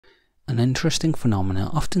An interesting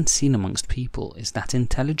phenomenon often seen amongst people is that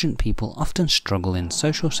intelligent people often struggle in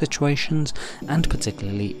social situations and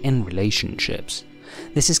particularly in relationships.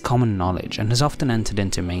 This is common knowledge and has often entered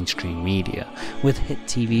into mainstream media, with hit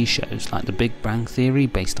TV shows like The Big Bang Theory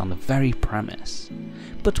based on the very premise.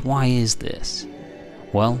 But why is this?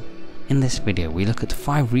 Well, in this video we look at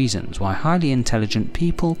 5 reasons why highly intelligent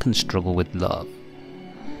people can struggle with love.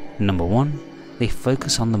 Number 1. They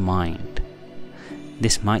focus on the mind.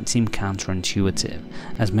 This might seem counterintuitive,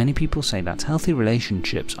 as many people say that healthy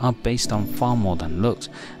relationships are based on far more than looks,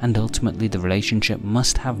 and ultimately the relationship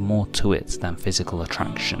must have more to it than physical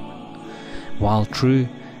attraction. While true,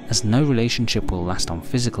 as no relationship will last on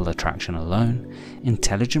physical attraction alone,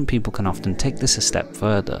 intelligent people can often take this a step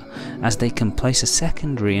further, as they can place a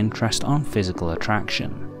secondary interest on physical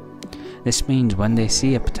attraction. This means when they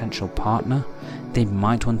see a potential partner, they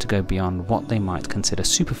might want to go beyond what they might consider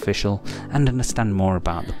superficial and understand more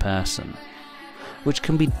about the person, which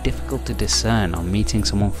can be difficult to discern on meeting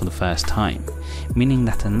someone for the first time, meaning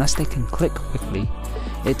that unless they can click quickly,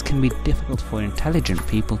 it can be difficult for intelligent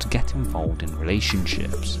people to get involved in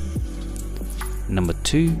relationships. Number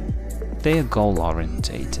 2. They are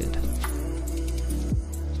goal-orientated.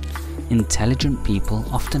 Intelligent people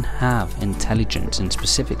often have intelligence in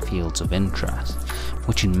specific fields of interest,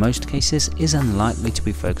 which in most cases is unlikely to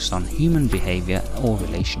be focused on human behavior or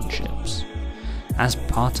relationships. As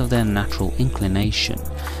part of their natural inclination,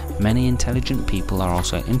 many intelligent people are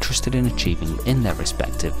also interested in achieving in their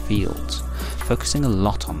respective fields, focusing a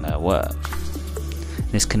lot on their work.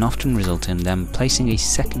 This can often result in them placing a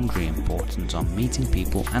secondary importance on meeting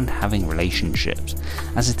people and having relationships,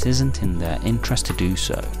 as it isn't in their interest to do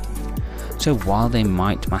so. So while they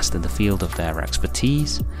might master the field of their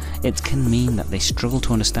expertise, it can mean that they struggle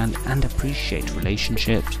to understand and appreciate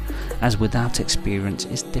relationships, as without experience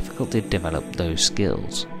it's difficult to develop those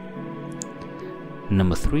skills.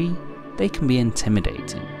 Number 3. They can be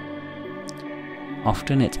intimidating.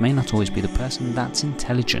 Often it may not always be the person that's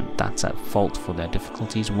intelligent that's at fault for their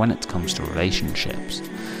difficulties when it comes to relationships.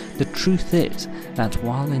 The truth is that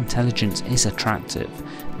while intelligence is attractive,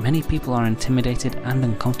 many people are intimidated and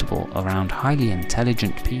uncomfortable around highly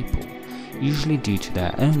intelligent people, usually due to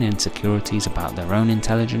their own insecurities about their own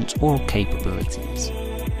intelligence or capabilities.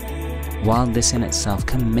 While this in itself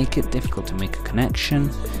can make it difficult to make a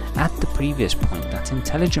connection, at the previous point that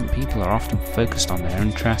intelligent people are often focused on their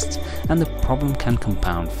interests, and the problem can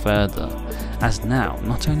compound further, as now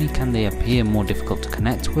not only can they appear more difficult to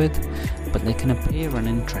connect with, but they can appear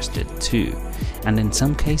uninterested too, and in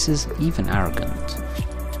some cases even arrogant.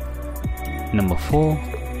 Number 4.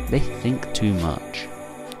 They think too much.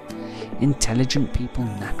 Intelligent people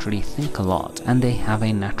naturally think a lot, and they have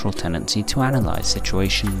a natural tendency to analyze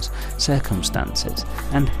situations, circumstances,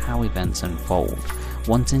 and how events unfold,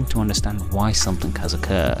 wanting to understand why something has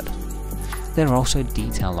occurred. They are also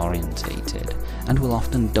detail-orientated, and will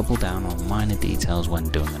often double down on minor details when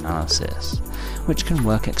doing analysis, which can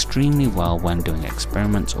work extremely well when doing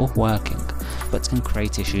experiments or working, but can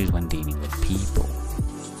create issues when dealing with people.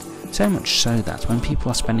 So much so that when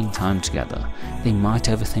people are spending time together, they might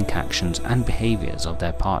overthink actions and behaviours of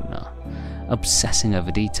their partner, obsessing over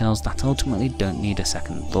details that ultimately don't need a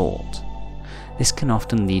second thought. This can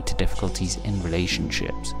often lead to difficulties in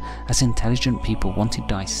relationships, as intelligent people want to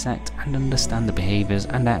dissect and understand the behaviours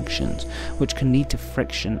and actions, which can lead to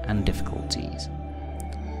friction and difficulties.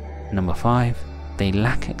 Number 5. They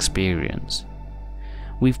lack experience.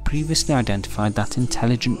 We've previously identified that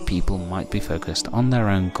intelligent people might be focused on their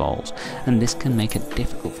own goals, and this can make it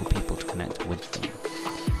difficult for people to connect with them.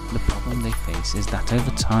 The problem they face is that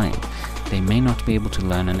over time, they may not be able to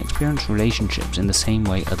learn and experience relationships in the same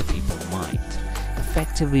way other people might,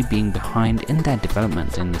 effectively being behind in their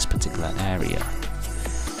development in this particular area.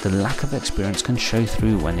 The lack of experience can show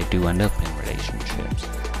through when they do end up in relationships,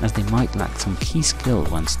 as they might lack some key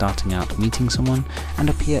skills when starting out meeting someone and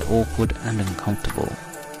appear awkward and uncomfortable.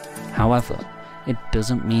 However, it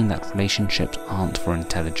doesn't mean that relationships aren't for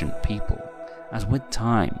intelligent people, as with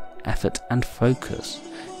time, effort and focus,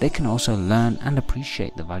 they can also learn and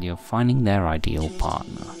appreciate the value of finding their ideal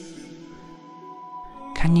partner.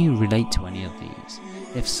 Can you relate to any of these?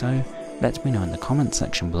 If so, let me know in the comment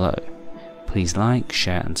section below. Please like,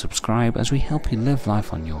 share and subscribe as we help you live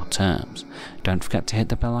life on your terms. Don't forget to hit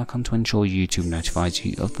the bell icon to ensure YouTube notifies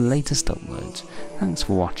you of the latest uploads. Thanks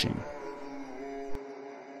for watching.